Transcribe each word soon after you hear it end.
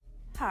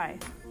Hi,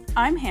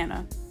 I'm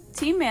Hannah,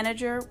 Team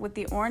Manager with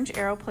the Orange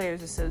Arrow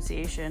Players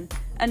Association,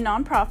 a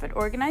nonprofit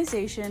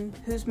organization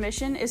whose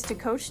mission is to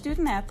coach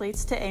student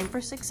athletes to aim for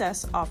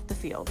success off the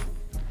field.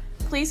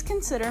 Please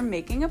consider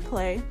making a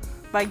play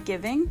by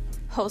giving,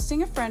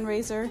 hosting a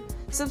fundraiser,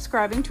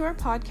 subscribing to our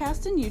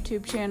podcast and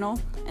YouTube channel,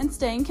 and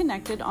staying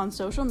connected on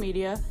social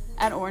media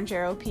at Orange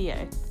Arrow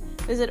PA.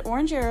 Visit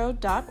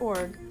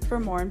orangearrow.org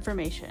for more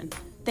information.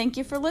 Thank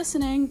you for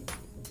listening.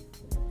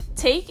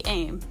 Take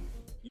aim.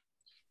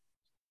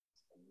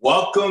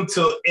 Welcome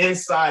to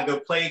Inside the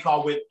Play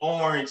Call with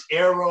Orange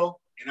Arrow,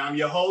 and I'm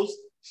your host,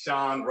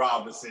 Sean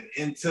Robinson.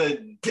 And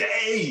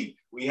today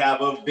we have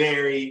a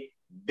very,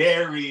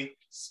 very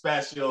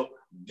special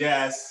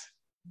guest,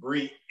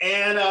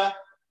 Brianna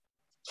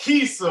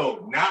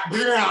Kiesel. Not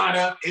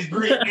Brianna, it's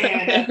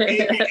Brianna,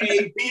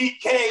 aka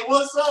BK.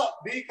 What's up,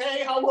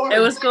 BK? How are you?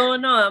 Hey, what's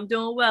going on? I'm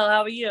doing well.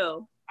 How are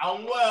you?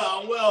 I'm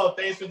well.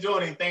 Thanks for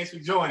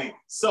joining.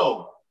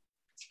 So,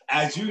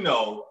 as you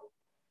know,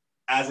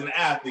 as an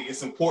athlete,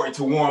 it's important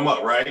to warm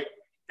up, right?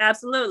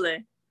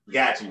 Absolutely.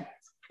 Got you.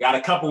 Got a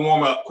couple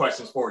warm-up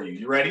questions for you.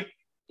 You ready?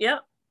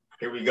 Yep.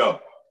 Here we go.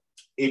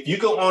 If you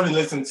could only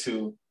listen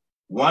to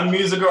one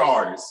music or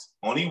artist,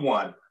 only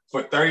one,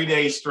 for 30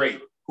 days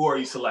straight, who are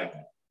you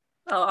selecting?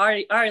 Oh,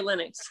 Ari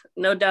Lennox.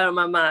 No doubt in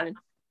my mind.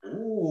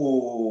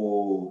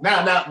 Ooh.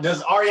 Now,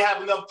 does Ari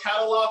have enough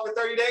catalog for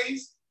 30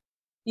 days?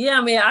 Yeah,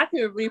 I mean, I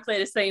could replay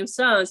the same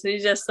song, so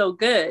he's just so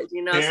good,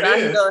 you know. There so I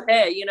can go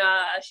ahead, you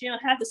know. She don't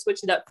have to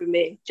switch it up for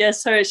me.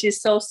 Just her,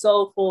 she's so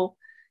soulful.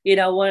 You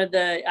know,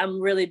 I'm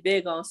really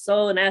big on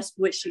soul, and that's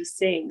what she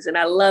sings, and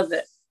I love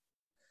it.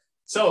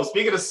 So,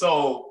 speaking of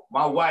soul,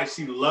 my wife,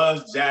 she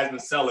loves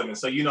Jazmine Sullivan.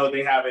 So, you know,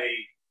 they have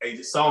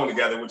a song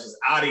together, which is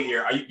Out of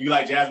Here. You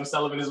like Jazmine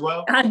Sullivan as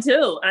well? I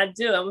do.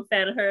 I'm a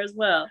fan of her as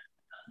well.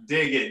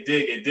 Dig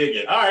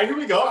it. All right, here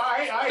we go. All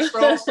right.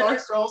 Strong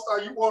start.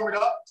 You warm it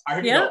up. All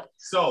right, here we go.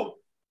 So,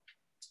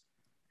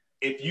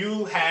 if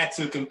you had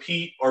to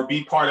compete or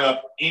be part of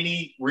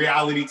any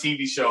reality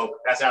TV show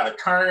that's either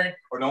current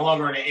or no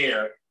longer in the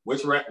air,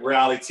 which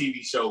reality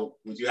TV show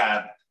would you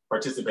have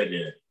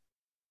participated in?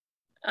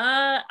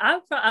 I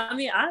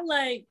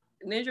like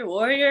Ninja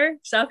Warrior,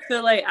 so I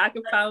feel like I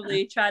could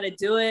probably try to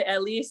do it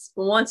at least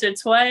once or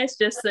twice,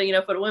 just so, you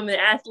know, for the women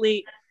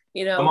athlete.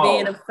 You know,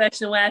 being a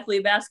professional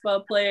athlete,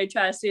 basketball player,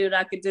 try to see what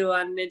I could do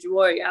on Ninja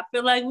Warrior. I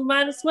feel like we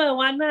might as well.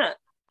 Why not?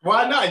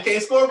 Why not? You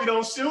can't score if you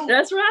don't shoot.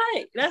 That's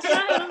right. That's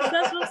what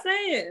I'm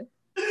saying.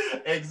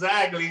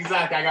 Exactly.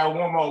 I got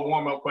one more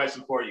warm-up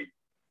question for you.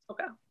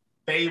 Okay.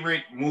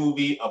 Favorite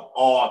movie of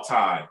all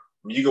time?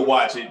 You can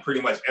watch it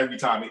pretty much every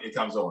time it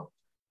comes on.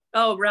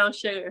 Oh, Brown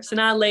Sugar.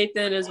 Sanaa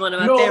Lathan is one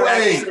of my favorite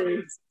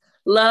actresses.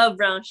 Love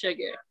Brown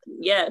Sugar.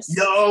 Yes.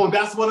 Yo,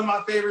 that's one of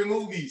my favorite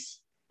movies.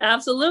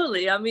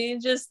 Absolutely. I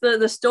mean, just the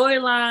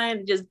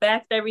storyline just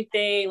backed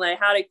everything, like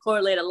how they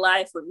correlated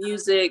life with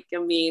music. I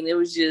mean, it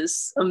was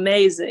just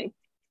amazing.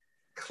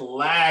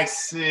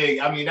 Classic.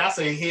 I mean, that's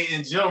a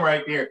hidden gem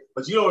right there.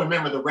 But you don't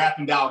remember the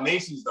Rapping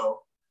Dalmatians,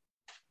 though.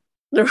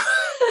 You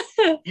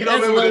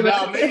don't remember the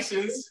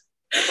Dalmatians?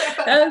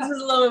 That was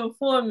just a little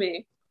before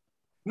me.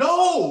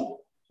 No,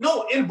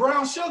 in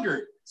Brown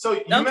Sugar. So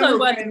I'm talking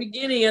about the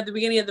beginning of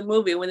the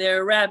movie when they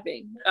were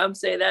rapping. I'm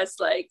saying that's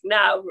like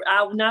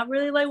I'm not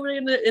really like we're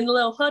in the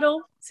little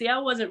huddle. See, I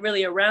wasn't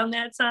really around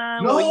that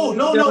time. No.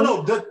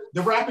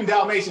 The Rapping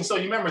Dalmatians. So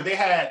you remember they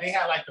had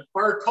like the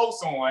fur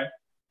coats on.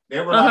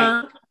 They were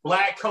like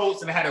black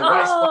coats and they had a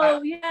white spot.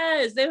 Oh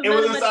yes, it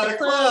was inside the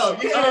club.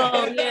 Yeah.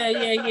 Oh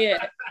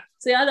yeah.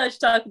 See, I thought you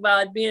talked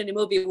about being in the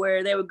movie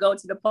where they would go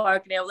to the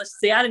park and they would listen.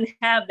 See, I didn't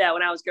have that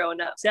when I was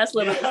growing up. See, that's a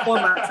little bit before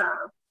my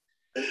time.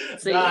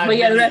 See, but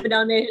yeah, the Rapping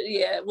down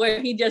there,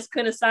 where he just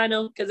couldn't sign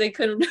them because they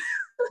couldn't.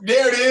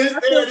 There it is.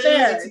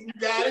 You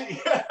got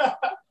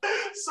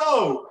it.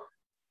 So,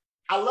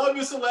 I love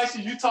your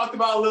selection. You talked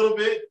about a little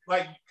bit,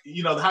 like,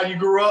 you know, how you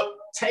grew up.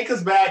 Take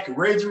us back.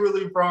 Where'd you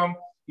really from?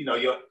 You know,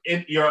 your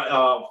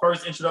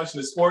first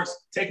introduction to sports.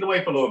 Take it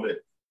away for a little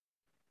bit.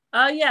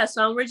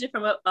 So I'm originally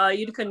from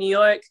Utica, New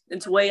York.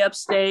 It's way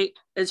upstate.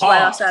 It's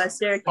right outside of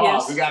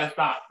Syracuse. We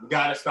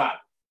gotta stop.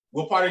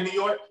 What part of New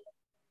York?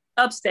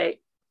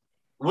 Upstate.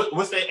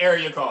 What's that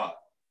area called?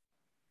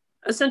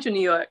 Central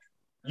New York.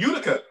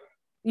 Utica,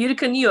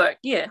 New York,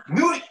 yeah.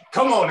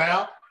 Come on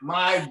now.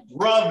 My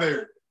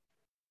brother,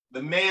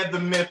 the man, the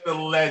myth, the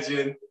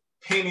legend,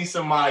 Penny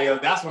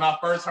Samaya. That's when I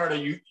first heard of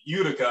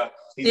Utica.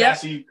 He's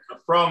actually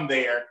from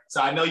there.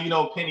 So I know you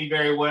know Penny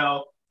very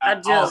well. I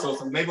do. Also,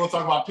 so maybe we'll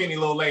talk about Penny a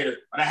little later.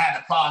 But I had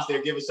to pause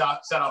there, give a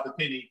shout out to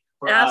Penny.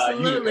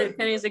 Absolutely. Utica.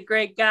 Penny's a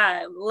great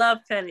guy. Love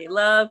Penny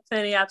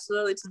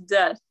absolutely to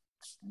death.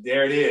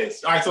 There it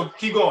is. All right, so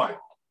keep going.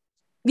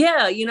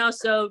 Yeah,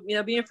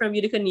 being from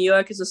Utica, New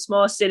York is a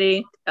small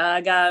city.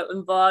 I got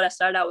involved. I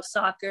started out with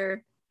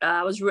soccer.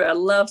 I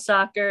love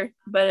soccer,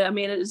 but I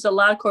mean, it's a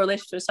lot of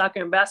correlation with soccer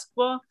and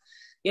basketball.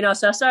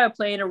 So I started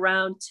playing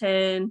around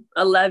 10,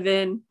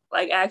 11,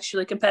 like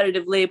actually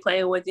competitively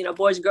playing with,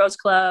 Boys and Girls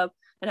Club.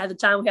 And at the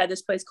time we had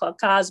this place called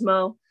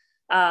Cosmo.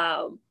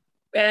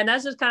 And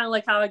that's just kind of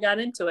like how I got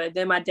into it.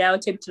 Then my dad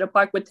would take me to the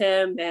park with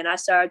him, and I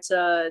started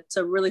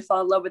to really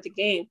fall in love with the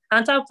game.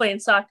 On top of playing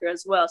soccer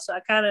as well. So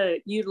I kind of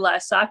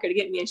utilized soccer to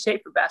get me in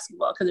shape for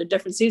basketball because of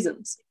different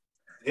seasons.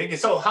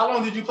 So how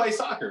long did you play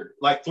soccer?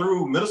 Like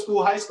through middle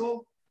school, high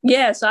school?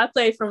 Yeah, so I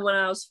played from when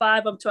I was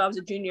 5 up to I was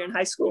a junior in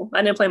high school.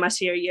 I didn't play my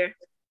senior year.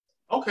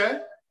 Okay.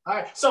 All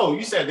right. So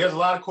you said there's a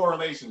lot of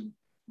correlation.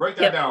 Break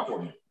that down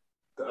for me.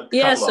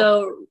 Yeah,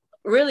 so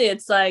really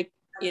it's like,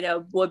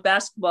 with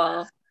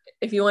basketball,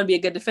 if you want to be a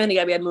good defender, you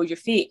got to be able to move your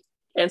feet.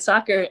 And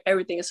soccer,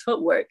 everything is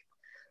footwork.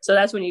 So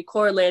that's when you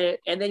correlate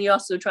it. And then you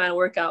also try to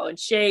work out in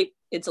shape.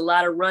 It's a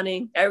lot of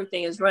running.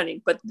 Everything is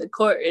running. But the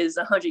court is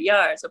 100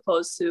 yards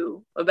opposed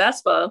to a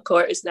basketball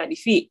court is 90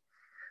 feet.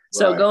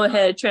 So go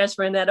ahead,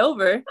 transferring that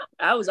over.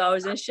 I was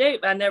always in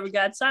shape. I never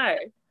got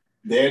tired.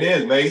 There it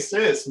is.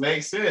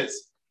 Makes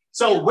sense.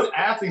 So what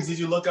athletes did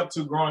you look up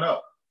to growing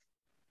up?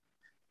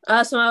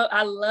 So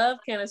I love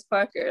Candace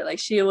Parker. Like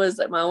she was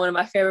like one of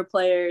my favorite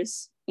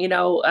players.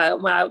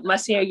 My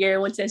senior year,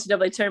 went to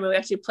NCAA tournament. We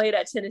actually played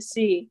at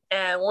Tennessee,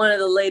 and one of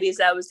the ladies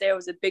that was there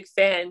was a big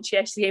fan. She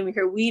actually gave me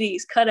her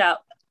Wheaties cutout,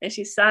 and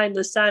she signed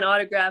the signed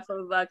autograph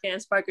of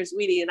Candace Parker's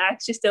Wheatie, and I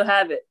actually still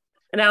have it.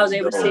 And I was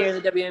able to see her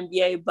in the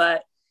WNBA,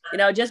 but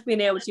just being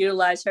able to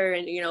utilize her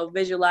and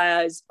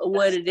visualize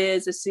what it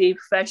is to see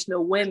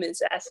professional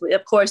women's athletes.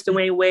 Of course,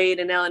 Dwayne Wade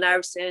and Allen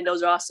Iverson;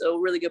 those are also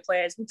really good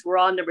players, which were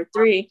all number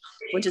 3,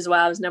 which is why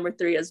I was number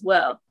 3 as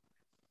well.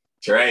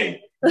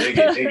 Trey, dig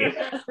it.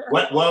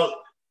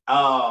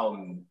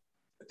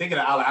 Thinking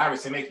of Allen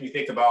Iverson makes me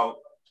think about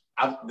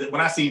when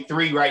I see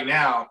 3 right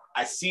now,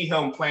 I see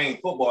him playing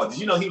football. Did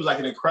you know he was like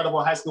an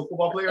incredible high school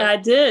football player? I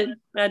did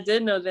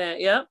know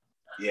that. Yep.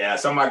 Yeah,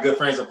 some of my good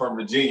friends are from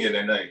Virginia,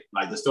 and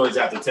the stories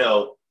I have to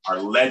tell are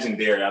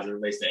legendary as it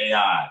relates to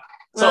AI.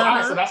 So, all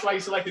right, so that's why you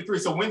selected 3.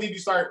 So when did you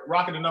start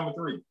rocking the number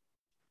 3?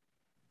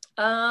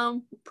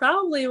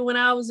 Probably when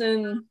I was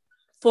in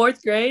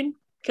 4th grade,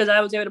 because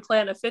I was able to play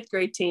on a 5th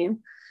grade team,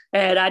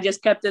 and I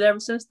just kept it ever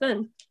since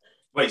then.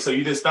 Wait, so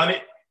you just done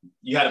it?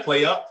 You had to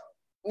play up?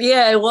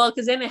 Yeah, well,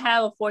 because they didn't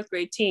have a 4th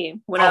grade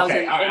team when I was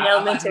in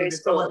elementary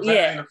school.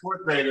 Yeah, in the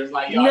 4th grade, it's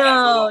like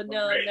no.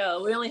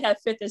 We only had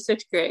 5th and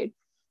 6th grade,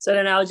 so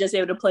then I was just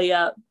able to play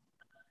up.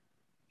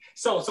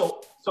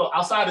 So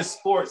outside of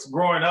sports,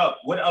 growing up,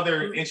 what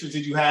other interests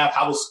did you have?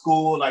 How was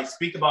school? Like,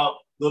 speak about a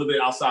little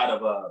bit outside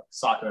of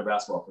soccer and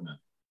basketball for them.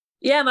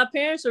 Yeah, my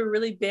parents were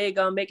really big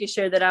on making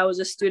sure that I was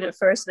a student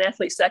first and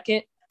athlete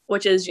second,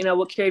 which is,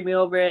 what carried me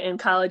over in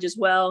college as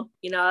well.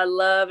 I'm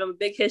a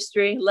big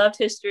loved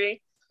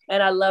history,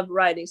 and I love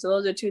writing. So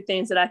those are 2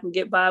 things that I can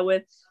get by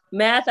with.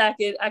 Math, I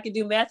could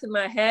do math in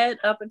my head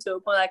up until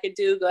a point I could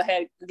go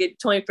ahead and get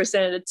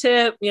 20% of the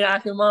tip. I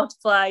can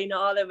multiply,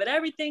 all that, but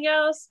everything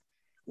else,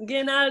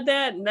 getting out of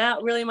that,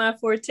 not really my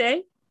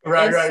forte.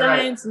 Right.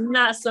 Science,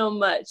 not so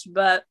much,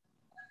 but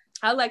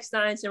I like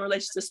science in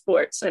relation to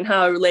sports and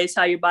how it relates,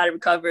 how your body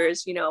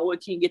recovers,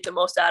 what can you get the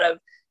most out of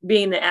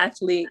being an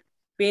athlete,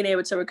 being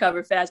able to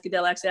recover fast, get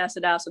that lactic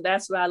acid out. So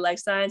that's why I like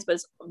science, but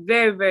it's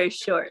very, very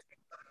short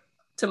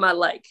to my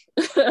like.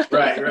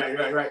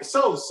 Right.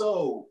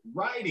 So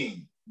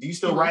writing, do you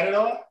still write at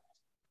all?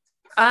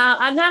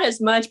 I'm not as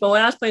much, but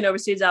when I was playing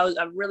overseas,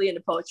 I'm really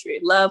into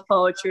poetry. Love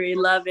poetry,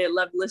 love it,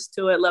 love to listen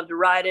to it, love to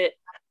write it.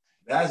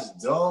 That's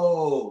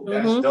dope.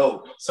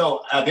 Dope.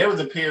 So there was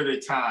a period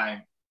of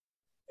time,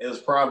 it was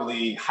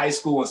probably high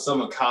school and some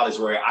of college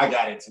where I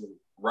got into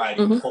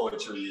writing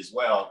poetry as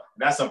well.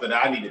 That's something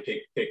that I need to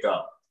pick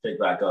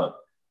back up.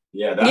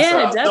 Yeah,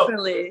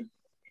 definitely.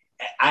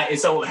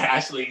 So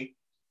actually,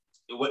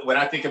 when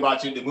I think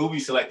about you, the movie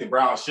selected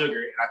Brown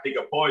Sugar, and I think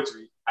of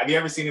poetry. Have you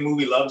ever seen the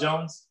movie Love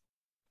Jones?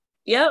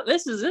 Yep,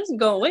 this is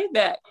going way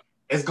back.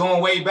 It's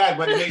going way back,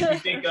 but it makes me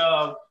think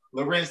of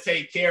Lorenz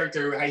Tate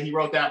character, how he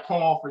wrote that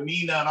poem for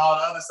Nina and all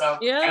the other stuff.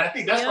 Yeah, and I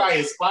think that's why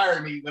it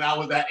inspired me when I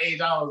was that age.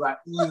 I was like,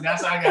 ooh,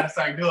 that's what I got to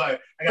start doing. I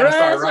got to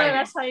start writing.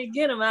 That's how you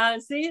get them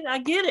out. See, I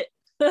get it.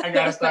 I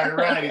got to start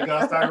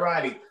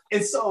writing.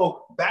 And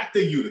so back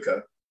to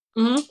Utica.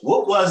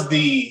 What was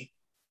the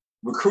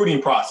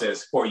recruiting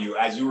process for you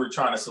as you were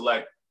trying to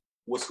select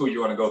what school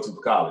you want to go to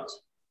for college?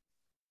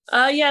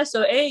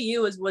 So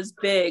AAU was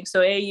big.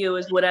 So AAU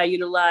is what I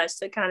utilized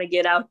to kind of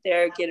get out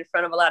there, get in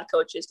front of a lot of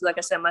coaches. Because like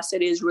I said, my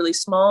city is really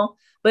small.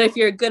 But if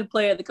you're a good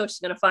player, the coach is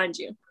going to find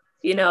you.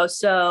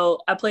 So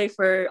I played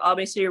for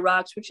Albany City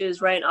Rocks, which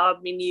is right in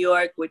Albany, New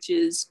York, which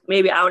is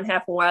maybe an hour and a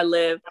half from where I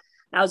live.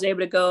 I was able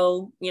to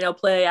go,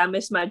 play. I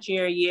missed my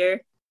junior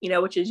year,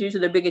 which is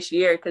usually the biggest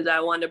year because I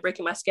wanted to break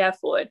my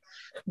scaphoid.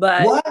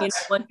 But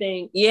one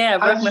thing,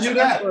 how did you do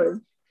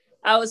that?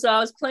 I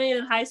was playing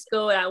in high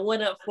school and I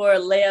went up for a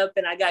layup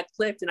and I got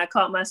clipped and I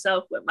caught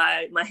myself, but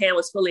my hand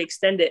was fully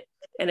extended.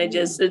 And the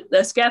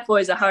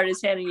scaphoid is the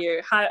hardest bone in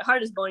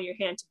your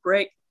hand to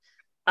break.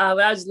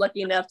 But I was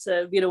lucky enough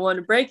to be the one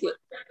to break it.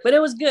 But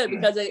it was good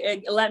because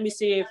it let me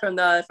see it from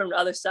the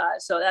other side.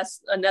 So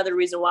that's another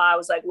reason why I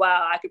was like,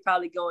 wow, I could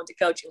probably go into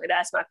coaching. Like,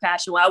 that's my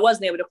passion. When I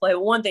wasn't able to play,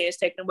 one thing is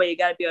taken away. You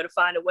got to be able to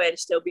find a way to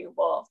still be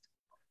involved.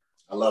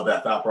 I love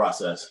that thought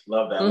process.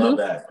 Love that. Mm-hmm. Love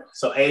that.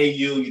 So AAU,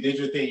 you did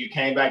your thing. You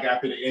came back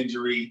after the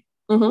injury.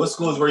 Mm-hmm. What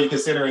schools were you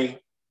considering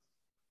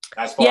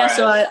as far Yeah,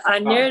 so as? I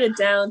narrowed it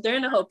down.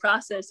 During the whole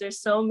process, there's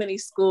so many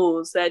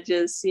schools that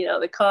just,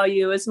 they call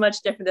you. It's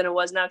much different than it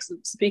was now, to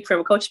speak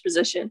from a coach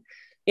position.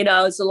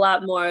 It's a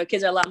lot more,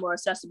 kids are a lot more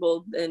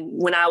accessible than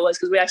when I was,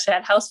 because we actually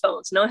had house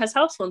phones. No one has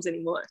house phones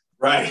anymore.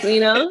 Right.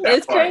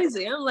 It's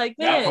crazy. I'm like,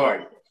 man. That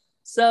part.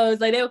 So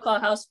it's like they would call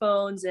house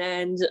phones.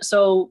 And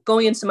so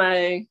going into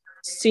my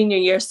senior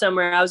year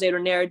summer, I was able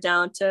to narrow it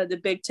down to the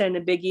Big Ten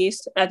and Big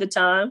East at the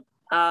time.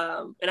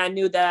 And I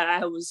knew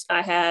that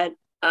I had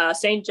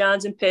St.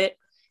 John's and Pitt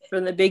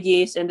from the Big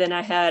East, and then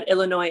I had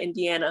Illinois,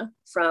 Indiana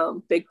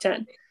from Big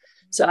Ten.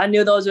 So I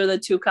knew those were the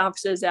two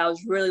conferences that I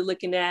was really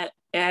looking at.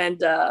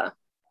 And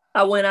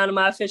I went on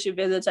my official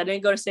visits. I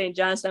didn't go to St.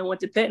 John's. I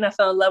went to Pitt, and I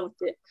fell in love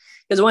with it.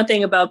 Because one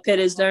thing about Pitt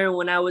is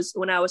when I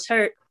was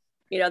hurt,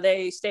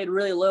 they stayed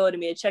really loyal to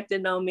me. They checked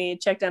in on me,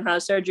 checked on how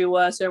the surgery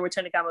was, so in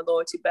return, I got my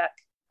loyalty back.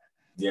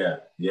 Yeah.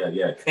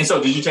 And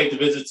so, did you take the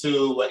visit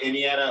to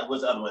Indiana?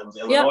 What's the other one? Was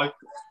it Illinois? Yep.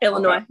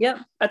 Illinois. Okay. Yep.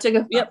 I took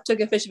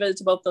a official visit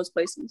to both those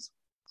places.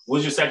 What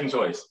was your second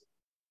choice?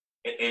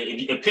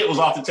 If Pitt was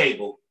off the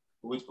table,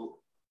 who was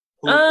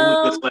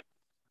this?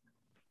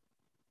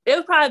 It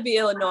would probably be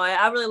Illinois.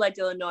 I really liked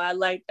Illinois. I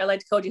liked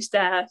the coaching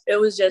staff. It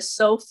was just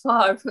so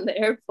far from the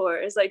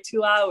airport. It's like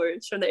 2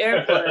 hours from the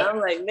airport. I'm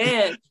like,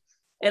 man.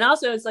 And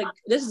also, it's like,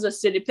 this is a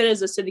city. Pitt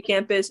is a city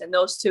campus, and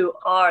those two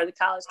are the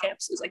college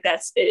campuses. Like,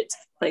 that's it.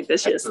 Like,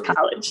 this is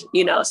college,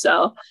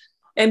 So,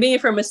 and being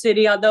from a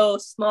city, although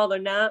small or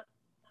not,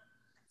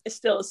 it's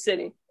still a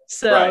city.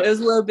 So It was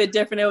a little bit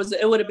different.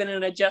 It would have been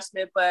an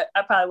adjustment, but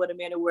I probably would have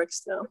made it work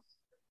still.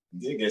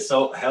 Dig it.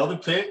 So, held a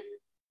Pitt?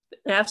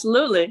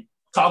 Absolutely.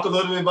 Talk a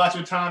little bit about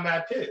your time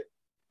at Pitt.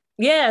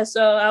 Yeah,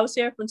 so I was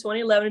here from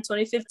 2011 to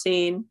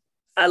 2015.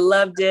 I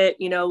loved it.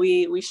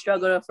 We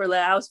struggled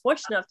I was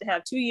fortunate enough to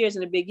have 2 years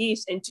in the Big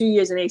East and 2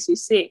 years in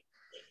ACC.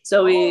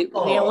 So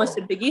once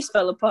the Big East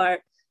fell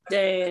apart,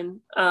 then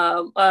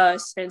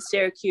us and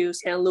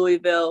Syracuse and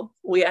Louisville,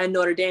 and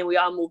Notre Dame, we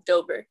all moved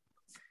over.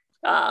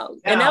 And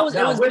it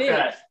was big.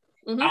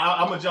 I'm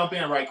gonna jump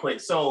in right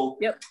quick. So,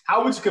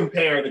 How would you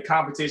compare the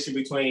competition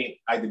between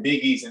the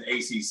Big East and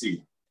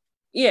ACC?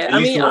 Yeah,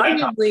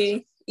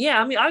 arguably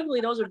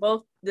those are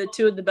both the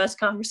two of the best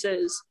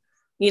conferences,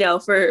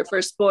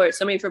 for sports.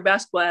 For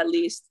basketball at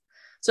least.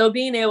 So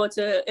being able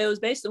to, it was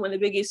basically when the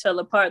Big East fell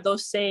apart,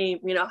 those same,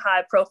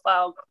 high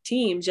profile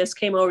teams just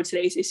came over to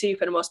the ACC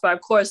for the most part.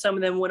 Of course, some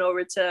of them went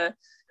over to,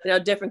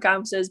 different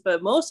conferences,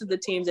 but most of the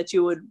teams that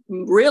you would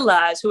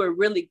realize who are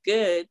really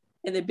good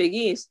in the Big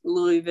East,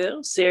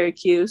 Louisville,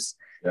 Syracuse,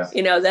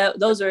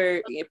 those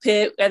are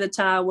Pitt at the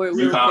time where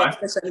we were on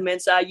the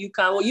men's side,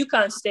 UConn. Well,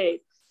 UConn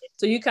stayed.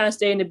 So UConn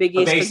stayed in the Big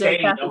East because they're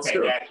Catholic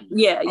school.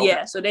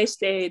 Yeah. So they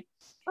stayed.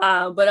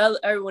 But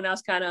everyone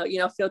else kind of,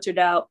 filtered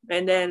out.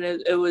 And then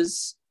it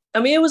was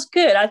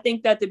good. I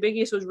think that the Big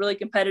East was really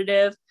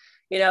competitive,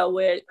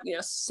 with,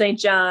 St.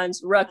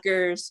 John's,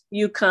 Rutgers,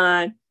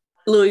 UConn,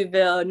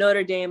 Louisville,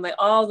 Notre Dame, like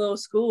all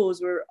those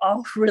schools were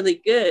all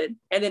really good.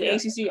 And then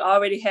ACC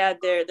already had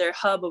their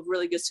hub of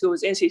really good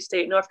schools, NC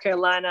State, North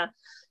Carolina,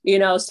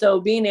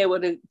 so being able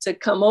to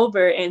come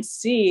over and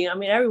see,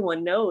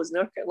 everyone knows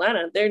North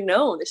Carolina, they're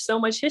known. There's so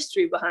much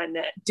history behind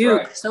that.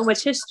 Duke, so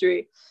much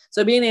history.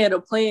 So being able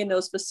to play in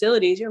those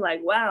facilities, you're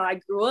like, wow, I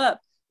grew up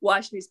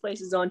watching these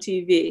places on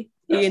TV,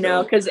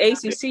 because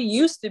ACC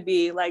used to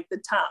be like the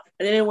top,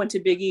 and then it went to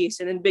Big East,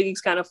 and then Big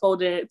East kind of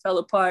folded, it fell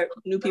apart,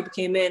 new people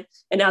came in,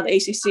 and now the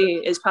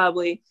ACC is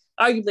probably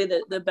arguably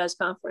the best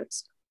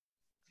conference.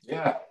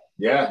 Yeah,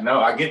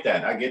 no, I get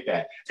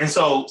that. And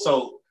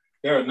so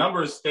there are a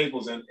number of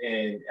staples at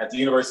the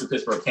University of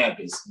Pittsburgh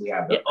campus. We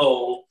have the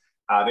O.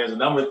 There's a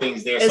number of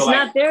things there. It's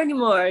not there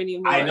anymore.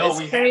 I know.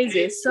 It's crazy.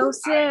 It's so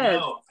sad.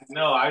 I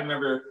know. I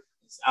remember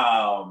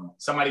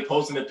somebody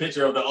posting a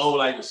picture of the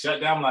O,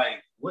 shut down. I'm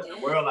like, what in the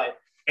world?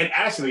 And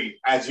actually,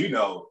 as you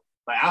know,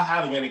 I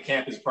haven't been to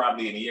campus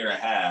probably in a year and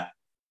a half,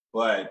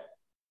 but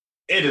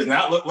it does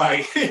not look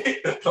like at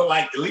least that's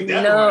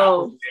when I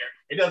was there.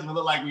 It doesn't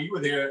look like when you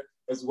were there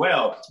as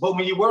well. But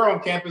when you were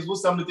on campus,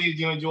 what's some of the things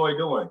you enjoy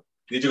doing?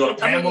 Did you go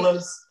to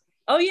Pamela's?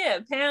 Oh, yeah.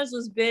 Pam's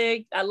was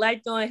big. I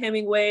liked going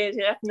Hemingway's.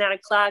 After 9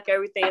 o'clock,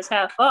 everything is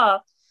half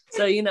off.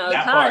 So,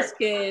 college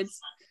kids,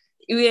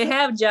 we didn't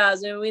have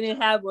jobs, and we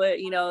didn't have what,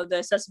 the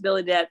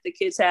accessibility that the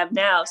kids have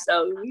now.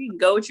 So you can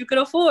go what you could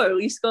afford.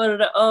 We used to go to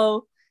the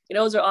O.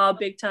 Those are all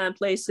big time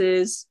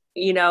places.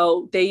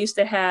 They used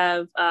to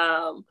have,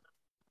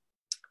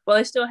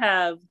 they still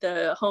have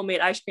the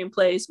homemade ice cream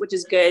place, which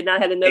is good. Now I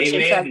had the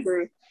milkshake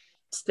factory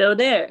still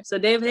there. So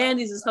David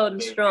Andy's is holding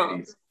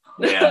strong.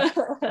 Yeah.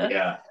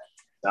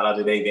 Shout out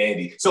to Dave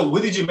Andy. So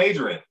what did you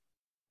major in?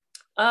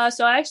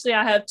 So actually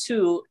I have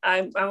two.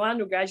 I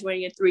wound up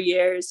graduating in 3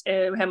 years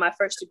and had my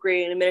first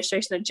degree in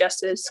administration of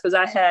justice because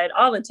I had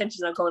all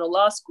intentions on going to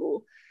law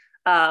school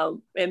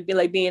and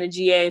being a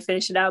GA and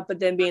finish it out. But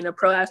then being a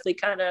pro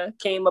athlete kind of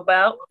came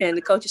about and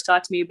the coaches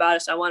talked to me about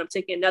it. So I wound up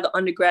taking another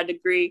undergrad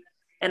degree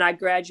and I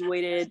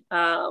graduated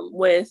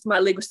with my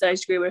legal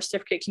studies degree with a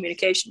certificate in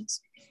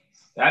communications.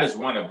 That is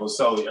wonderful.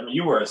 So, I mean,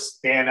 you were a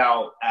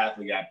standout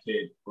athlete at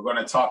Pitt. We're going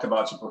to talk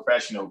about your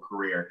professional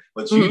career,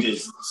 but you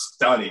just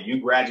stunned it. You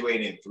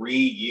graduated in 3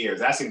 years.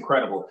 That's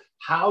incredible.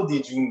 How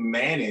did you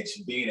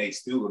manage being a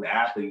student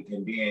athlete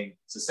and being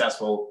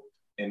successful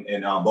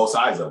in both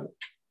sides of it?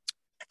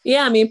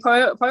 Yeah, I mean,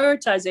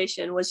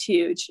 prioritization was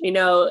huge, you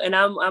know, and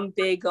I'm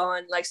big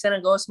on like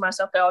setting goals for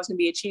myself that I was going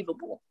to be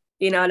achievable,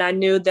 you know, and I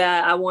knew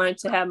that I wanted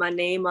to have my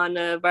name on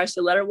the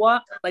varsity letter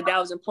walk. Like that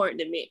was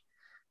important to me.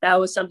 That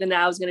was something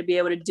that I was going to be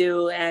able to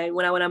do. And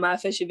when I went on my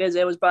official visit,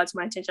 it was brought to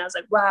my attention. I was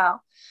like,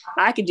 wow,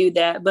 I could do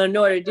that. But in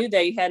order to do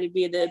that, you had to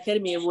be the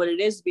epitome of what it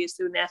is to be a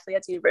student athlete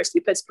at the University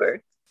of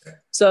Pittsburgh.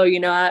 So, you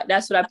know,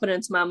 that's what I put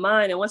into my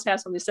mind. And once I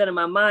have something set in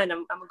my mind,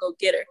 I'm going to go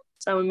get her.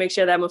 So I'm going to make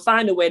sure that I'm going to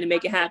find a way to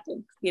make it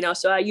happen. You know,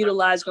 so I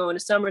utilized going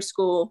to summer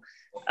school.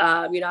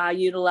 You know,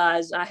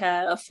 I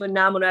had a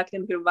phenomenal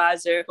academic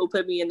advisor who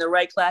put me in the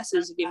right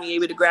classes to get me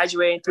able to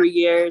graduate in 3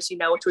 years, you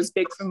know, which was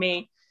big for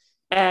me.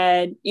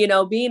 And, you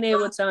know, being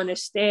able to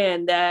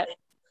understand that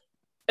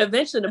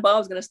eventually the ball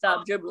was going to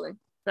stop dribbling.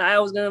 I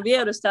was going to be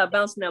able to stop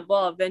bouncing that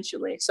ball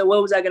eventually. So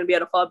what was I going to be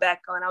able to fall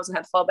back on? I was going to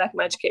have to fall back on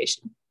my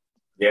education.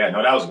 Yeah,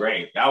 no, that was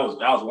great. That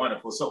was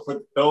wonderful. So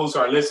for those who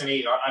are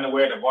listening, are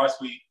unaware, the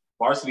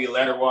varsity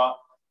letter walk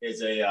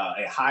is a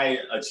high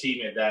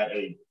achievement that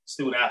a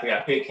student athlete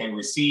at Pitt can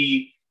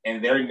receive,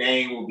 and their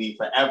name will be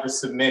forever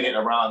submitted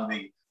around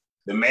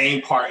the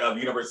main part of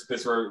University of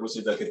Pittsburgh, which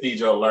is the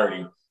Cathedral of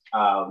Learning.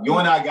 You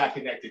and I got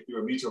connected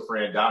through a mutual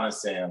friend, Donna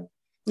Sam.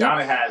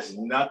 Donna has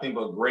nothing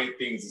but great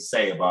things to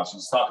say about you.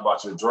 Just talk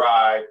about your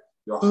drive,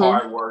 your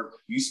hard work.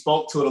 You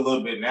spoke to it a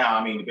little bit now.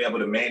 I mean, to be able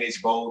to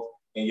manage both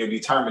and your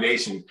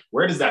determination.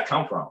 Where does that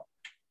come from?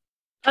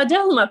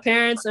 Definitely my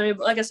parents. I mean,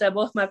 like I said,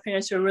 both my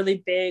parents were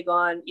really big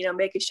on, you know,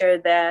 making sure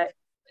that,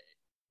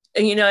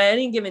 you know, at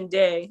any given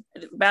day,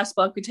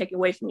 basketball could be taken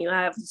away from you.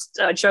 I have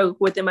struggled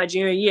with it my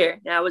junior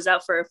year. And I was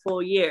out for a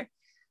full year.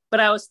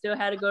 But I was still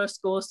had to go to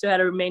school, still had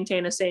to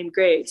maintain the same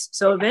grades.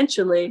 So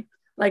eventually,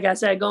 like I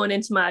said, going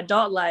into my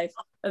adult life,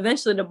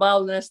 eventually the ball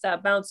was going to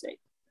stop bouncing,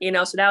 you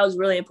know, so that was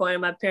really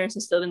important. My parents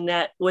instilled in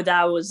that when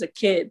I was a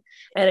kid,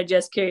 and it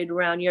just carried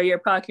around, you know, your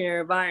product in your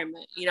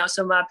environment, you know,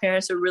 so my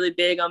parents were really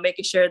big on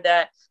making sure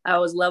that I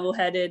was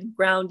level-headed,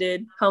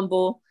 grounded,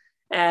 humble,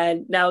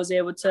 and that was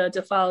able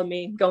to follow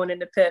me going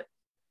into Pitt.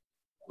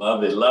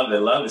 Love it, love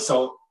it, love it.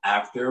 So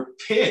after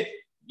Pitt,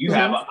 you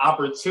have an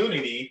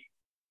opportunity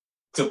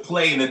to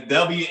play in the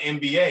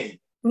WNBA.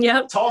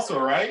 Yep. Tulsa,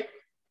 right?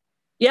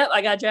 Yep,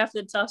 I got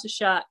drafted to Tulsa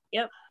Shot.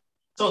 Yep.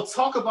 So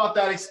talk about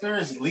that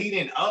experience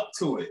leading up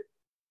to it.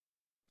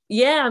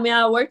 Yeah, I mean,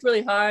 I worked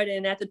really hard,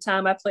 and at the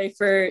time I played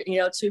for, you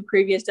know, 2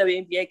 previous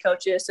WNBA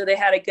coaches, so they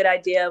had a good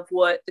idea of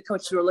what the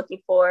coaches were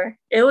looking for.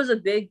 It was a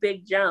big,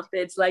 big jump.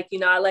 It's like, you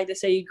know, I like to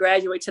say you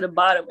graduate to the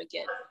bottom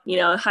again. You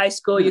know, in high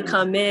school, you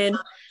come in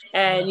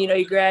and, you know,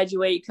 you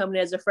graduate, you come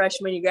in as a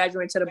freshman, you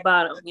graduate to the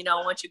bottom. You know,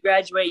 once you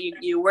graduate,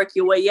 you work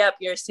your way up.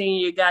 You're a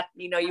senior,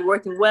 you're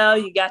working well,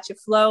 you got your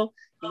flow,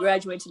 you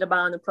graduate to the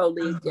bottom of the pro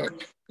league again,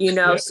 you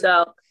know,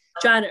 so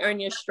trying to earn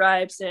your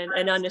stripes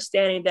and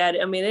understanding that,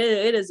 I mean,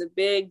 it is a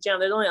big jump.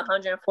 There's only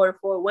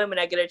 144 women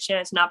that get a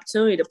chance and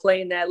opportunity to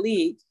play in that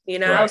league. You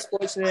know, I was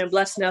fortunate and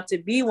blessed enough to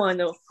be one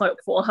of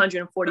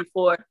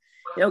 144,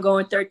 you know,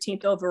 going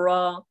 13th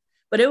overall.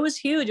 But it was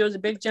huge. It was a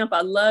big jump.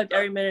 I loved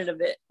every minute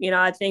of it. You know,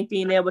 I think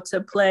being able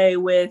to play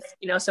with,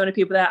 you know, so many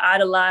people that I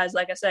idolize,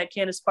 like I said,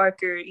 Candace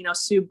Parker, you know,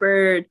 Sue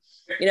Bird,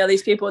 you know,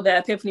 these people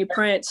that Epiphany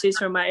Prince, she's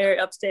from my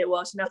area, upstate.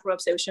 Well, she's not from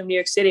upstate, she's from New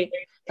York City.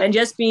 And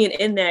just being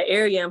in that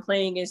area and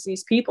playing against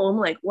these people, I'm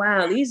like,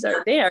 wow,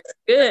 they are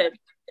good.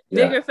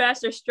 Yeah. Bigger,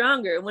 faster,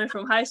 stronger. It went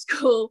from high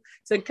school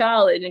to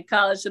college and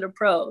college to the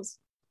pros.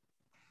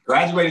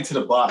 Graduating to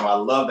the bottom. I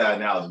love that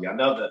analogy.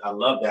 I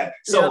love that.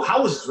 So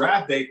how was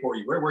draft day for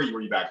you? Where were you?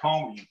 Were you back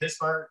home? Were you in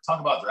Pittsburgh?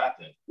 Talk about draft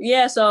day.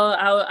 Yeah, so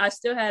I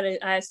still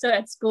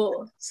had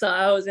school. So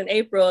I was in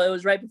April. It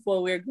was right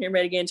before we were getting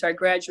ready to get into our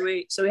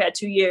graduate. So we had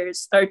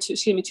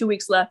 2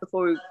 weeks left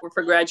before we were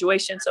for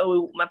graduation.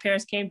 So my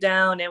parents came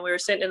down and we were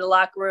sitting in the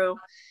locker room,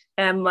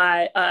 and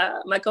my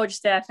coaching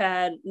staff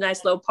had a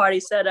nice little party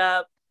set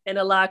up in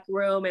the locker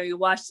room, and we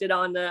watched it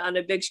on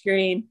the big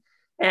screen,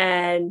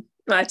 and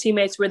my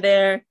teammates were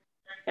there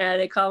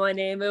and they called my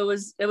name. It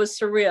was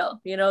surreal.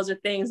 You know, those are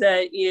things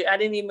that I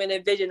didn't even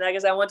envision. I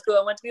guess I want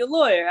to be a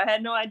lawyer. I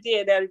had no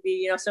idea that would be,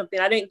 you know, something.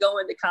 I didn't go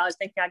into college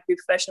thinking I could be a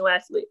professional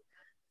athlete.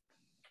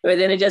 But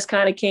then it just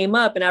kind of came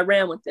up and I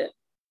ran with it.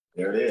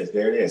 There it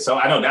is. So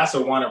I know that's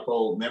a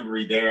wonderful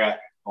memory there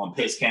on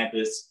Pitt's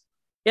campus.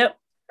 Yep.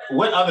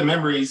 What other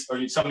memories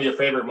or some of your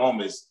favorite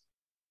moments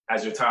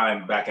as your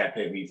time back at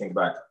Pitt when you think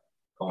back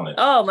on it?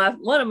 Oh,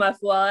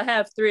 I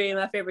have 3 of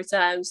my favorite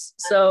times.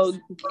 So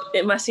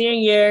in my senior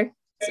year,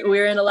 we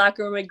were in the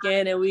locker room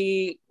again and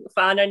we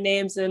found our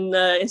names in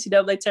the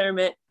NCAA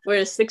tournament. We're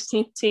the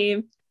 16th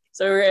team.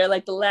 So we were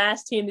like the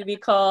last team to be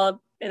called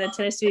in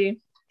Tennessee.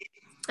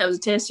 That was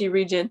the Tennessee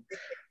region.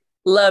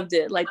 Loved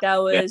it. Like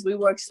we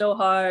worked so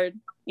hard,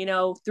 you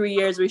know, 3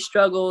 years we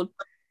struggled.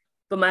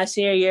 But my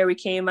senior year, we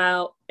came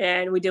out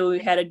and we did what we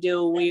had to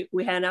do.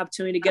 We had an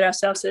opportunity to get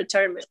ourselves to the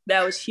tournament.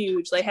 That was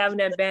huge. Like having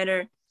that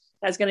banner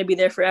that's going to be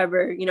there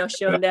forever,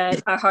 showing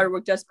that our hard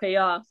work does pay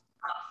off.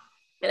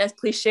 And as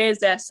cliche as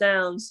that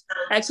sounds,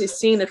 actually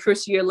seeing the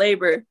first year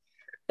labor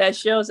that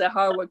shows that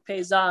hard work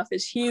pays off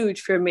is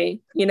huge for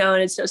me,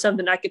 and it's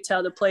something I could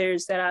tell the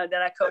players that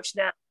I coach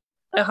now.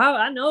 Like how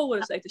I know what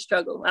it's like to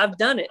struggle. I've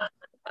done it.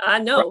 I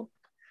know.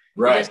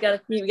 Right.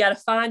 You got to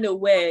find a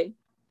way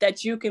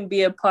that you can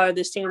be a part of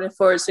this team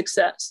for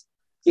success.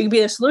 You can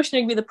be the solution,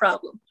 you can be the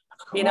problem.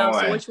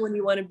 So which one do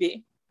you want to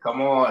be?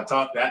 Come on,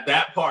 talk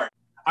that part.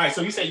 All right,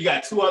 so you said you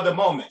got 2 other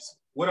moments.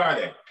 What are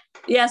they?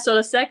 Yeah, so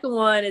the second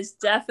one is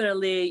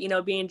definitely,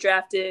 being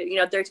drafted,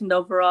 13th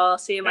overall,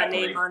 seeing my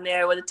name on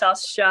there with a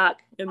toss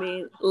shock. I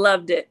mean,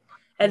 loved it.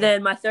 And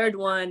then my third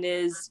one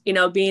is,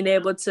 being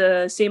able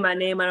to see my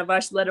name on a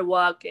varsity letter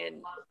walk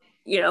and,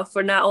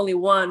 for not only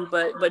 1,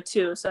 but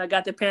 2. So I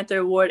got the Panther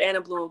Award and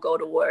a Blue and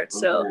Gold Award.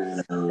 So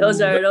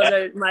those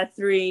are my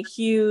 3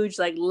 huge,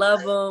 like,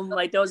 love them.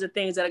 Like, those are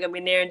things that are going to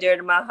be near and dear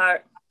to my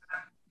heart.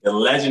 The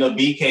legend of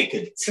BK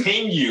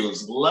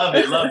continues. Love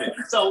it, love it.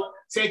 So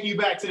take you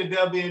back to the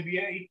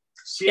WNBA.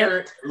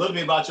 Share a little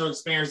bit about your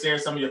experience there,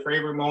 some of your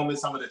favorite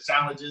moments, some of the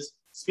challenges.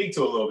 Speak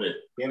to a little bit,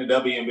 being a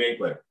WNBA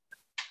player.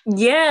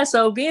 Yeah,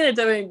 so being a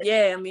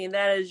WNBA, I mean,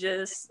 that is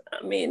just,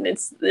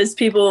 it's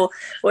people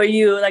where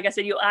you, like I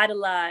said, you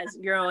idolize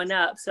growing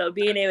up. So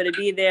being able to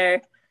be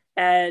there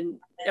and,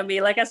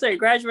 like I said,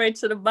 graduate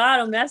to the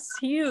bottom, that's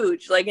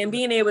huge. Like, and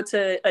being able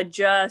to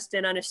adjust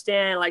and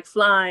understand, like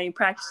flying,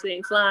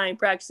 practicing,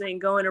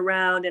 going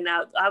around. And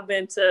I've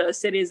been to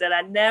cities that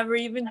I never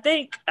even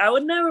think, I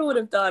would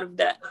have thought of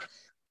that.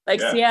 Like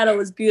Seattle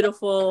was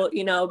beautiful,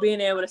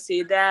 being able to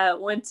see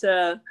that. Went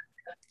to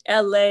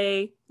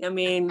LA,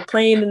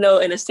 playing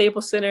in a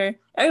Staples Center.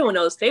 Everyone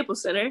knows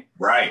Staples Center.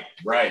 Right.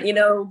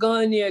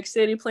 Going to New York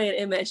City,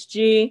 playing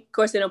MSG. Of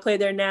course, they don't play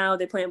there now.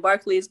 They play in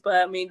Barclays.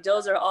 But,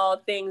 those are all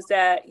things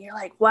that you're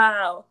like,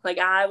 wow, like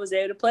I was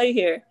able to play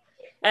here.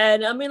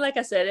 And, like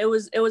I said, it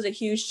was a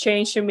huge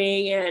change for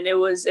me, and it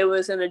was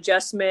an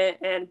adjustment.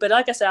 But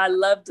like I said, I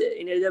loved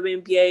it. The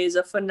WNBA is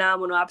a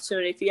phenomenal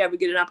opportunity if you ever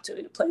get an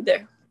opportunity to play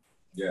there.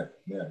 Yeah.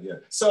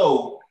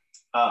 So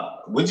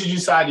what did you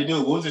decide to do?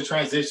 What was the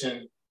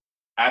transition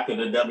after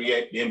the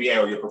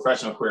WNBA or your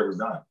professional career was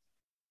done?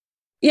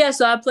 Yeah,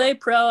 so I played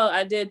pro.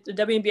 I did the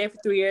WNBA for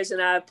 3 years,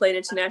 and I played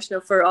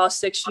international for all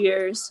 6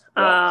 years.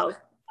 Wow.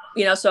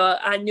 So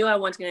I knew I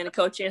wanted to get into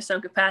coaching in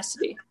some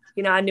capacity.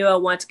 I knew I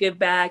wanted to give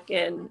back,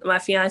 and my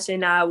fiance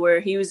and I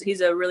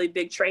he's a really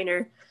big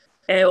trainer,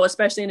 and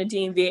especially in the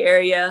DMV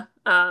area.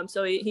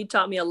 So he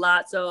taught me a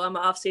lot. So I'm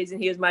off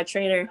season. He was my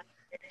trainer.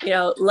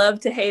 Love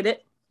to hate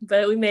it,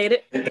 but we made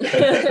it.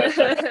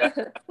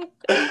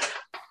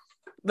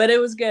 But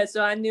it was good.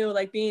 So I knew,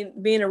 like,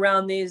 being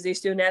around these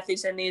student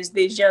athletes and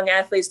these young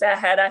athletes that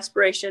had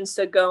aspirations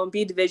to go and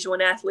be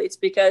Division I athletes,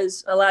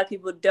 because a lot of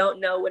people don't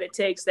know what it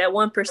takes. That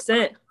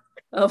 1%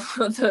 of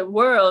the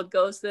world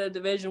goes to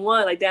Division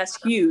I. Like, that's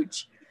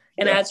huge.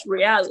 And that's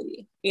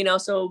reality.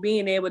 So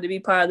being able to be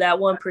part of that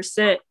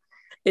 1%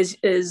 is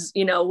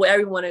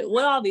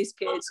what all these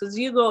kids, because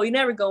you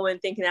never go in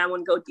thinking I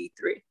want to go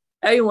D3.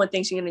 Everyone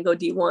thinks you're going to go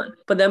D1,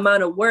 but the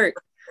amount of work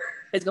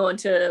is going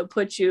to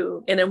put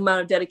you, and the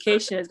amount of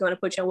dedication is going to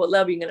put you on what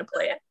level you're going to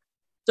play at.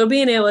 So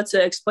being able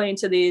to explain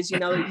to these,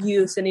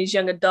 youths and these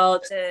young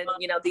adults and,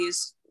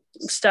 these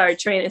start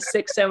training in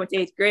 6th, 7th,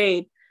 8th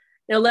grade,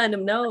 letting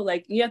them know,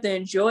 like, you have to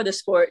enjoy the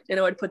sport in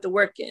order to put the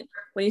work in.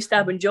 When you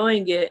stop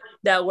enjoying it,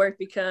 that work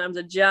becomes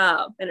a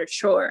job and a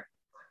chore.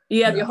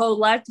 You have your whole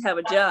life to have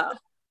a job.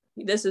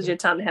 This is your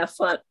time to have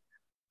fun.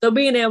 So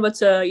being able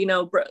to,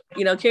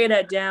 carry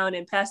that down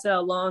and pass that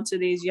along to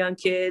these young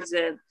kids,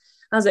 and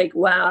I was like,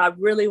 wow, I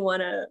really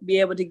want to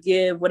be able to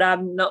give what I've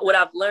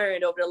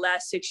learned over the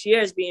last 6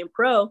 years being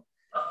pro,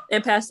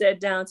 and pass that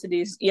down to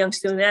these young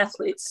student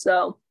athletes.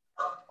 So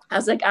I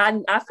was like, I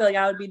feel like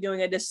I would be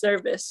doing a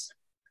disservice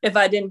if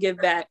I didn't give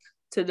back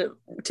to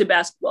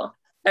basketball.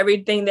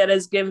 Everything that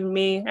has given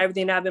me,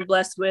 everything that I've been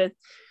blessed with,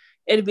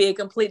 it'd be a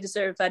complete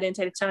disservice if I didn't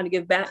take the time to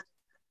give back.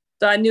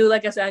 So I knew,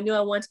 like I said,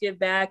 I wanted to give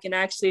back. And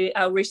actually,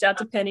 I reached out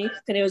to Penny.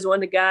 Penny was one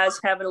of the guys.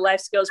 Having a life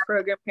skills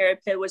program here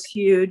at Pitt was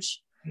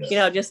huge.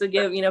 Yes. Just to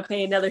give,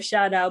 Penny another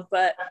shout out.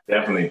 But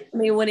definitely,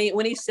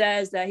 when he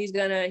says that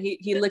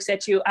he looks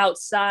at you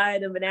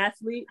outside of an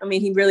athlete,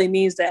 he really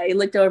means that. He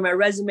looked over my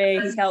resume.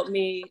 He helped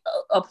me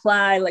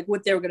apply like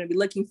what they were going to be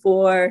looking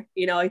for.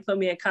 He put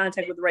me in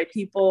contact with the right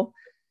people.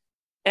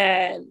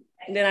 And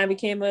then I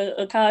became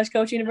a college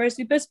coach at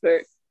University of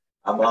Pittsburgh.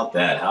 How about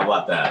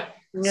that?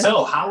 Yeah.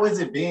 So how is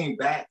it being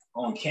back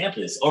on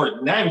campus,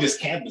 or not even just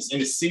campus, in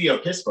the city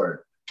of Pittsburgh?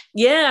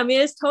 Yeah,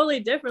 it's totally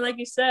different. Like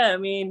you said,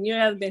 you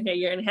haven't been here a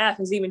year and a half.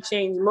 It's even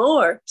changed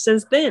more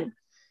since then.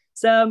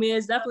 So,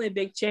 it's definitely a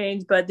big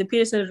change, but the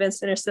Peterson Event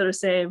Center is still the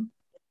same.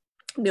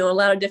 Doing a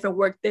lot of different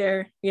work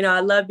there. I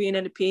love being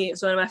in the P.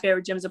 It's one of my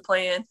favorite gyms to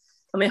play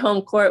in.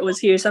 Home court was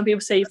here. Some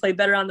people say you play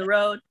better on the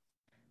road.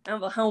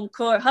 I'm a home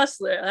court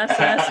hustler.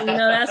 That's you know,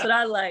 that's what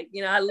I like.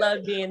 You know, I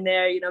love being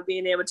there, you know,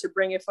 being able to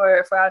bring it for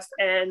our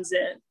fans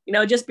and, you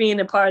know, just being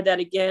a part of that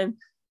again.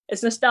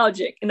 It's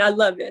nostalgic and I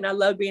love it. And I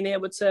love being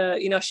able to,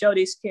 you know, show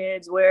these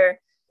kids where,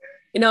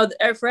 you know,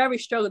 for every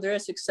struggle, there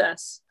is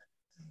success,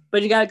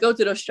 but you got to go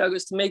through those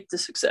struggles to make the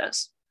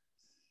success.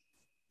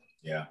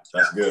 Yeah,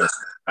 that's good.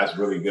 That's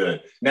really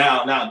good.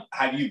 Now,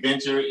 have you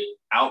ventured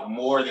out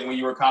more than when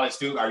you were a college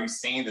student? Are you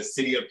seeing the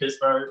city of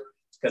Pittsburgh?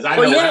 Because I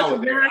know when I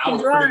was there, I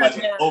was pretty much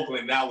in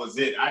Oakland. That was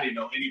it. I didn't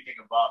know anything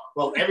about.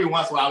 Well, every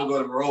once in a while I would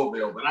go to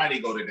Monroeville, but I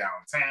didn't go to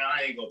downtown.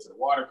 I didn't go to the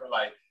waterfront.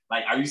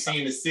 Like, are you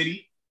seeing the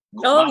city?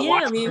 Oh yeah,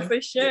 Washington? I mean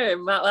for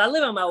sure. I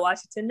live on Mount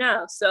Washington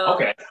now, so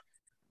okay.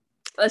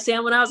 Let's say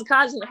when I was in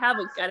college,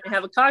 I didn't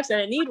have a car, so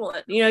I didn't need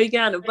one. You know, you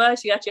get on the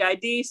bus, you got your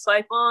ID,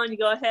 swipe on, you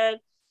go ahead.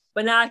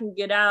 But now I can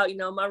get out. You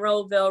know,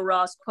 Monroeville,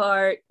 Ross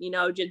Park. You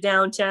know, just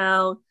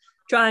downtown.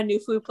 Trying new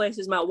food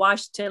places, Mount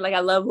Washington. Like I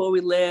love where we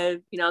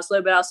live. You know, it's a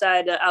little bit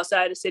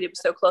outside the city, but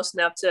still close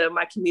enough to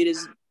my commute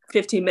is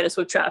 15 minutes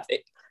with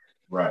traffic.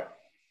 Right.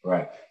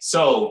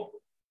 So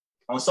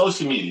on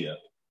social media,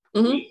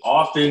 we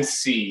often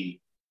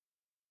see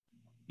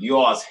you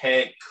all's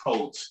head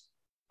coach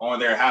on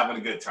there having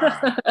a good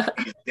time.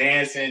 He's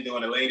dancing,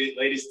 doing the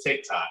latest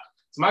TikTok.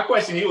 So my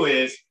question to you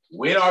is,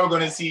 when are we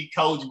going to see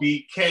Coach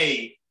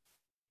BK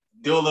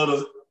do a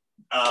little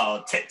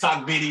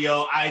TikTok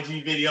video,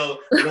 IG video,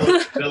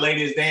 the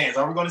latest dance?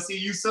 Are we going to see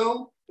you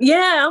soon?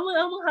 Yeah, I'm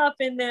gonna hop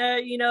in there.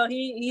 You know,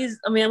 he's.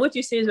 I mean, what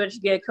you see is what you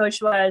get. Coach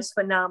Wise is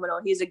phenomenal.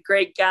 He's a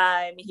great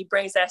guy. I mean, he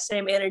brings that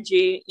same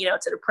energy, you know,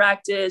 to the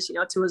practice, you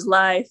know, to his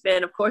life,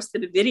 and of course to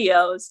the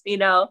videos. You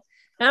know,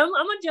 and I'm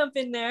gonna jump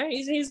in there.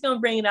 He's gonna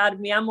bring it out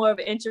of me. I'm more of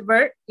an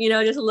introvert, you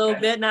know, just a little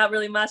bit, not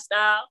really my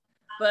style.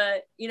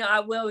 But you know, I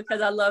will because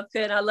I love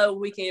Pitt and I love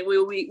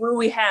what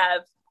we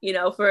have. You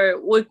know,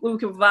 for what we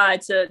can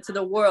provide to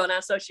the world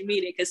on social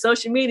media, because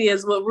social media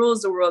is what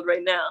rules the world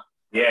right now.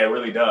 Yeah, it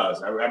really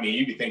does. I mean,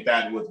 you can think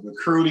that with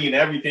recruiting and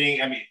everything.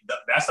 I mean,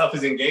 that stuff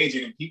is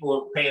engaging and people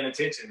are paying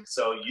attention.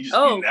 So you just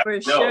for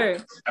sure.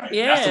 I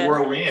mean, that's the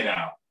world we're in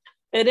now.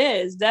 It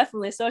is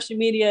definitely. Social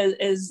media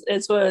is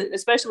what,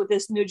 especially with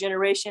this new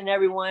generation,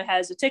 everyone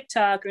has a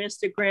TikTok or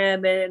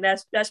Instagram, and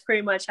that's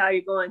pretty much how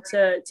you're going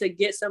to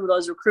get some of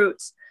those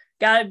recruits.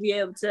 Got to be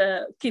able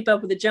to keep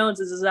up with the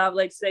Joneses, as I would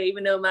like to say,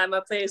 even though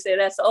my players say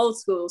that's old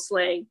school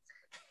slang.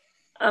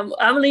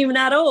 I'm even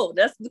not old.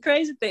 That's the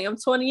crazy thing. I'm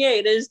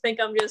 28. They just think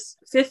I'm just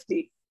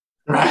 50.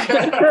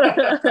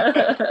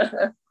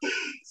 Right.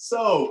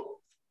 So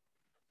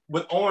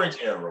with Orange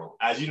Arrow,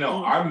 as you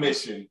know, our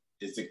mission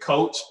is to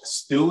coach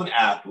student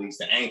athletes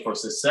to aim for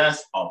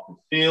success off the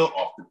field,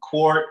 off the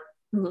court,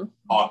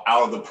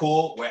 out of the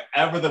pool,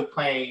 wherever the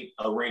playing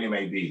arena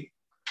may be.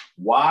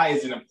 Why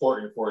is it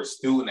important for a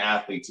student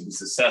athlete to be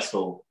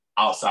successful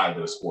outside of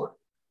their sport?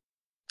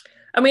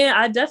 I mean,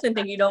 I definitely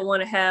think you don't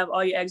want to have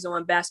all your eggs in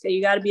one basket.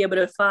 You got to be able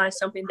to find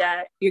something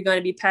that you're going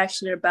to be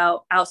passionate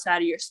about outside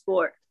of your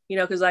sport. You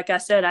know, because like I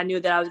said, I knew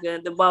that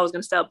the ball was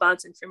going to stop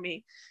bouncing for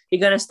me. You're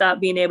going to stop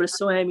being able to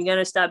swim. You're going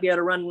to stop being able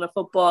to run on the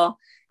football.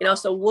 You know,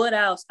 so what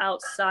else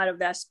outside of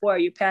that sport are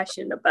you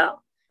passionate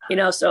about? You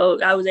know,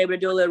 so I was able to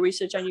do a little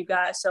research on you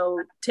guys.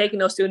 So taking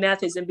those student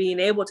athletes and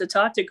being able to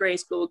talk to grade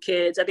school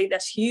kids, I think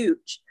that's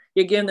huge.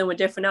 You're giving them a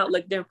different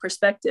outlook, different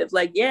perspective.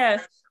 Like, yeah,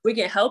 we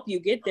can help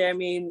you get there. I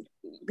mean,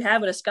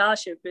 having a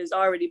scholarship is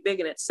already big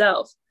in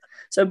itself.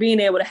 So being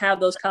able to have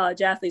those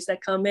college athletes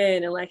that come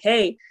in and like,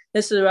 hey,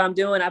 this is what I'm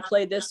doing. I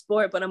play this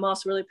sport, but I'm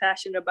also really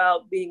passionate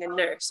about being a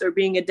nurse or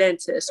being a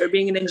dentist or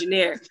being an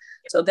engineer.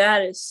 So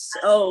that is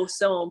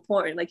so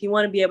important. Like you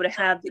want to be able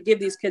to give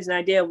these kids an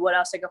idea of what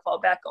else they can fall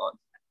back on.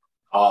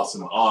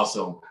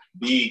 Awesome.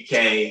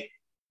 BK,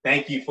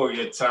 thank you for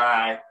your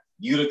time.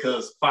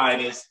 Utica's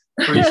finest.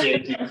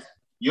 Appreciate you.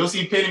 You'll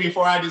see Penny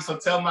before I do, so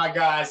tell my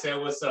guys, say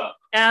what's up.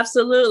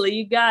 Absolutely.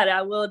 You got it.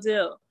 I will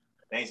do.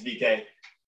 Thanks, BK.